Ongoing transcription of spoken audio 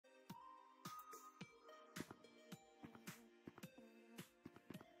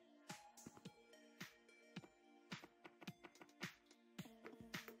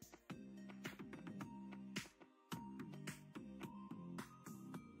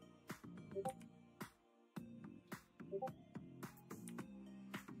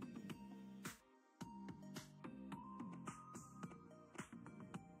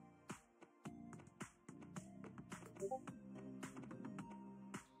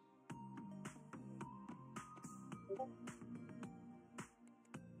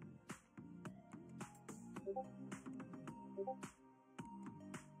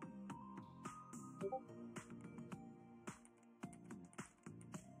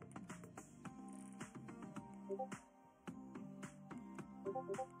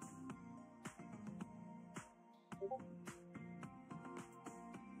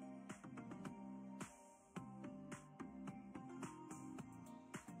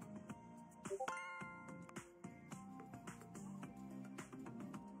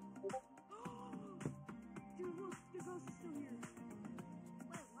Dude, look, the ghost is still here.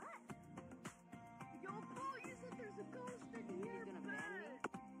 Wait, what? Yo, Paul, you said there's a ghost in here. He's gonna ban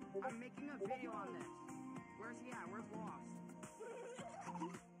me? I'm making a video on this. Where's he at? Where's Lost?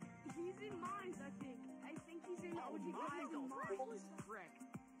 He's in mines, I think. I think he's in OG Mines. Frick.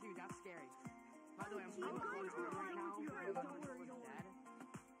 Dude, that's scary. By the way, I'm going going to on right mine now. with you, right? Don't worry, don't Dead.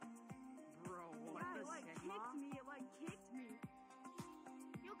 Bro, what Yeah, the it like Sigma? kicked me. It like kicked me.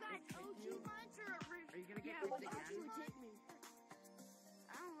 You guys, OG mines or Are you gonna get Yeah, kicked like again? actually kicked me.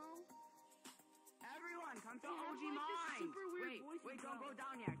 I don't know. Everyone, come to They have, OG like, this Mines! super weird Wait, voice wait, as don't well. go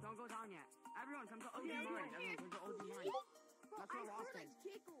down yet. Don't go down yet. Everyone, come to OG Yeah, Mines. yeah, Everyone, come to OG Mines. Bro, That's I where Lost heard is. a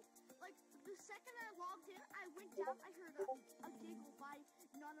giggle. Like, the second I logged in, I went down, I heard a giggle by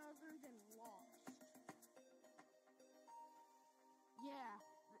none other than Lost. Yeah.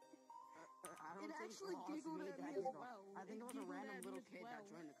 I don't It think actually Lost giggled made at that me as giggle. well. I think It it was a giggled random at me little as kid well. that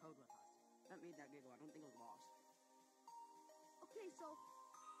joined the code with us. That made that giggle. I don't think it was Lost. Okay, so,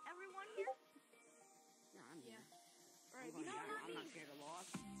 Everyone here? Yeah, I'm here. Alright, I'm, going down. I'm not scared of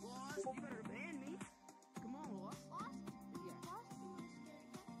Lost. Lost, you better ban me. Come on, Lost. Lost? Yeah. Lost is a little scary.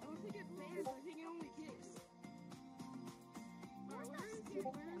 I don't think it bans. I think it only kicks. Where's Where that is scary? it?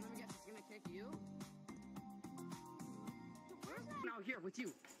 Where And is let me guess, it's gonna kick you? Where's that? Now here with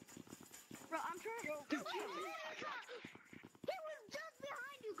you. Bro, I'm trying to go. He was just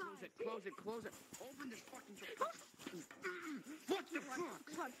behind you Close guys. it, close it, close it. Open this fucking door. What the fuck?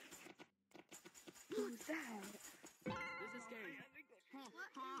 Son. Who's that? This is scary.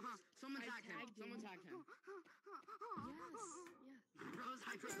 Someone tagged him. Someone tagged him. Yes. Bro's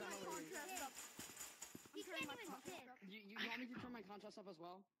hyperventilating. He can't even kick. You want me to turn my contrast up as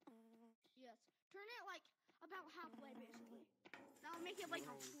well? Yes. Turn it, like, about halfway, basically. Now make it like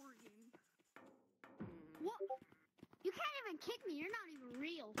a horror game. What? You can't even kick me. You're not even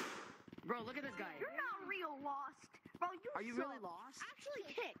real. Bro, look at this guy. You're not real Lost. Bro, Are you really lost? Actually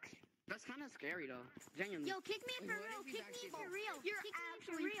kick. That's kind of scary though. Genuinely. Yo, kick me if you're What real. if he's Kick me actually if you're lost? real. You're kick me if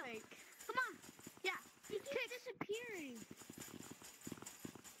actually you're real. fake. Come on. Yeah. He keeps disappearing.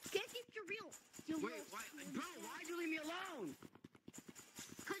 Kick if you're real. You Wait, why, bro, why'd you leave me alone?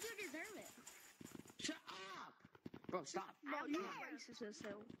 Because you deserve it. Shut up. Bro, stop. Bro, you're there. racist as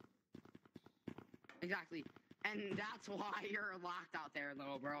hell. Exactly. And that's why you're locked out there,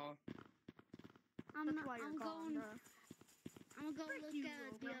 little bro. That's why you're gone, bro. I'm gonna go Frick look you, at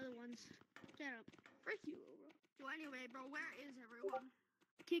little the bro. other ones. Shut up. Frick you, bro. So anyway, bro, where is everyone?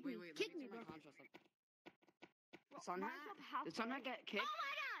 Kick Wait, me. wait, Kick let me me, turn my bro. contrast up. Bro, Sun mine's hat? up halfway. Did Sun hat get kicked? Oh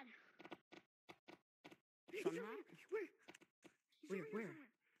my god. Sun hat? Where? He's Where, over here where? somewhere.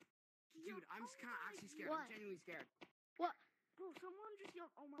 He Dude, yelled, I'm "Oh kind of my actually scared. What? I'm genuinely scared. What? Bro, someone just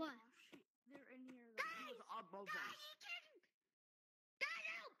yelled, oh my What? gosh. They're in here. It was up both Guys, ends. he kicked.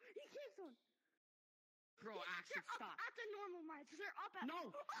 Daniel! He kicked someone. Bro, actually, They're stop. up at the normal mines. They're up at...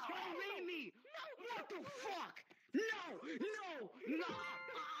 No! Oh, Don't leave me! No! What the fuck? No! No! No!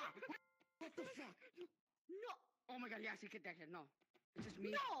 Ah! What the fuck? No! Oh my god, he actually kicked that kid. No. It's just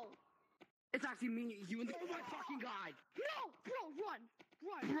me. No! It's actually me, you, and oh my fucking god! No! Bro, run!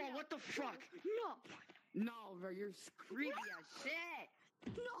 Run! Bro, Yeah. what the fuck? No! No, bro, you're creepy as shit!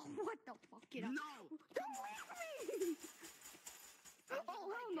 No! What the fuck? Get out. No! Don't leave me! Oh,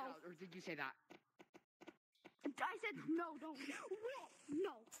 hell Get no. out, or did you say that? I said no, don't.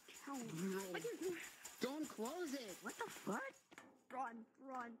 No. Bro, Like, don't close it! What the fuck? run,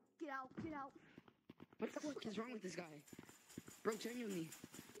 run. Get out, get out. What the fuck is wrong with this guy? Bro, genuinely.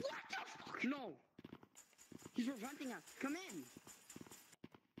 What the fuck? No! He's preventing us. Come in!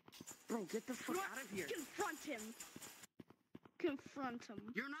 Bro, get the fuck out of here. Confront him. Confront him.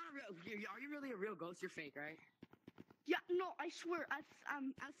 You're not a real. Are you really a real ghost? You're fake, right? Yeah, no, I swear. I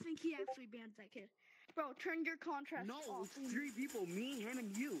think he actually banned that kid. Bro, turn your contrast No, off. it's 3 people. Me, him,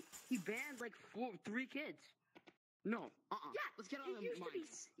 and you. He banned like 3 kids. No. Yeah, Let's get out it of the used to be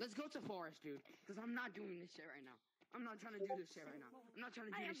mines. Let's go to forest, dude. Because I'm not doing this shit right now. I'm not trying to do this shit right now. I'm not trying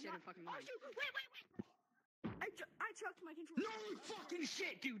to do this shit in fucking Oh, mines. shoot. Wait. I chucked my controller. No fucking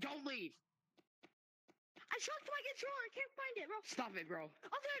shit, dude. Don't leave. I chucked my controller. I can't find it, bro. Stop it, bro.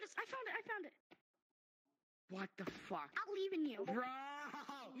 Oh, there it is. I found it. What the fuck? I'll even you. Bro!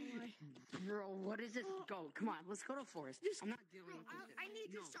 Bro, what is this? Go, come on, let's go to forest. Just- I'm not dealing Bro, with this shit. I need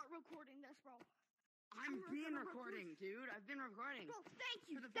to No. start recording this, bro. I'm being recording, dude. I've been recording. Bro, thank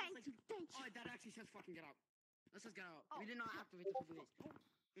you, For the past, thank you, thank you. Oh, that actually says fucking get out. Let's just get out. Oh. We did not activate the fucking days.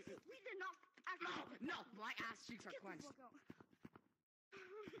 We did not actually. No, my ass cheeks are Get the clenched. fuck out.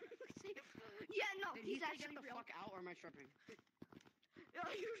 See? Yeah, no, Did he he's say actually get the real. fuck out or am I tripping?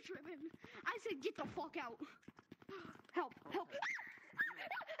 Oh, you're tripping. I said get the fuck out. Help, help.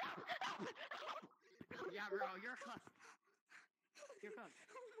 Yeah, bro, you're cussed. You're cussed.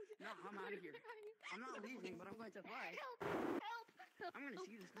 No, I'm out of here. I'm not leaving, but I'm going to fly. Help, help. I'm gonna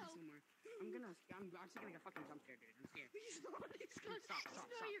see this guy somewhere. I'm actually gonna get fucking jump scared, dude. I'm scared. He's not, he's Dude, stop. not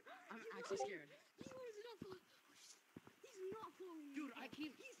here. I'm He's actually not scared. He was not following. He's not following. me. Dude, I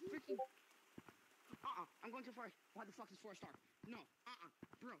keep He's freaking. I'm going too far. Why the fuck is 4-star? No,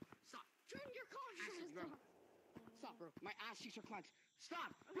 bro, stop. Turn your Actually, consciousness bro. down. Stop, bro. My ass cheeks are clenched. Stop,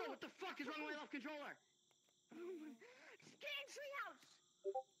 bro. What the fuck is wrong with my left controller? Get in treehouse.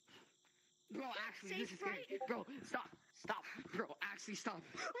 Bro, actually, Safe this is scary. right? Bro, stop. Bro, actually, stop.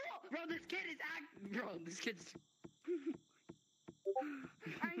 Bro, this kid is Bro, this kid's.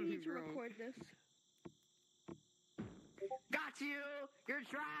 I need to Bro. record this. Got you. You're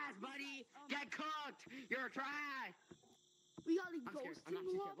trash, buddy. Get cooked. You're trash. We got a I'm scared. ghost I'm in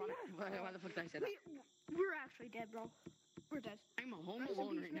actually the scared. lobby. Why the fuck did I say that? We're actually dead, bro. We're dead. I'm home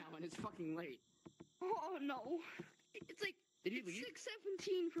alone right now, and it's fucking late. Oh no. It's like Did he it's leave?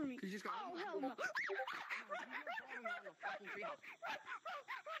 6:17 for me. You just got. Oh hell no.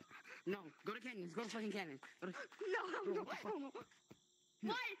 No, go to canyons. Go to fucking canyons. Go to... No, Bro, no, what the fuck? no, no.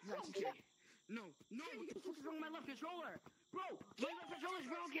 No, Why? you're actually kidding. No, what the fuck is wrong with my left controller? Bro, my left controller's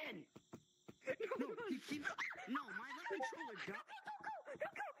broken. No, he keeps. No, my left controller.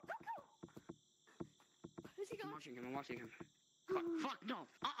 Don't go. Is he I'm gone? watching him. Fuck, no.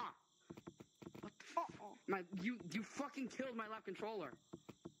 What the fuck? You fucking killed my left controller.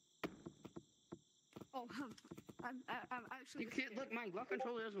 Oh, I'm actually. You can't look. My left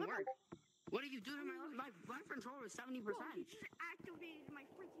controller doesn't work. What did you do to my left controller? Is 70%. Bro, he just activated my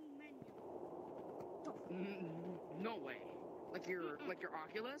freaking menu. No way. Like your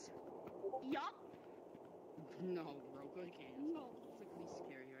Oculus? Yup. No, bro. Go to canyons. No. It's like least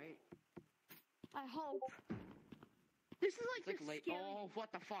scary, right? I hope. This is like, It's like the late. scary. Oh,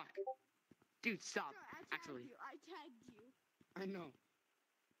 what the fuck? Dude, stop. Sure, I tagged Actually, you. I tagged you. I know.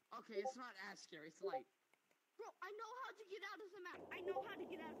 Okay, it's not as scary. It's light. Bro, I know how to get out of the map. I know how to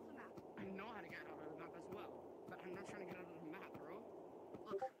get out of the map. I know how to get out of the map as well, but I'm not trying to get out of the map, bro.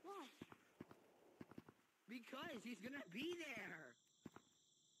 Look, Why? because he's gonna be there.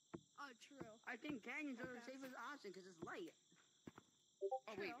 Oh, true. I think canyons are the Okay. safest option because it's light.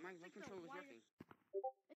 Oh True. wait, my It's left like the controller was wire- working.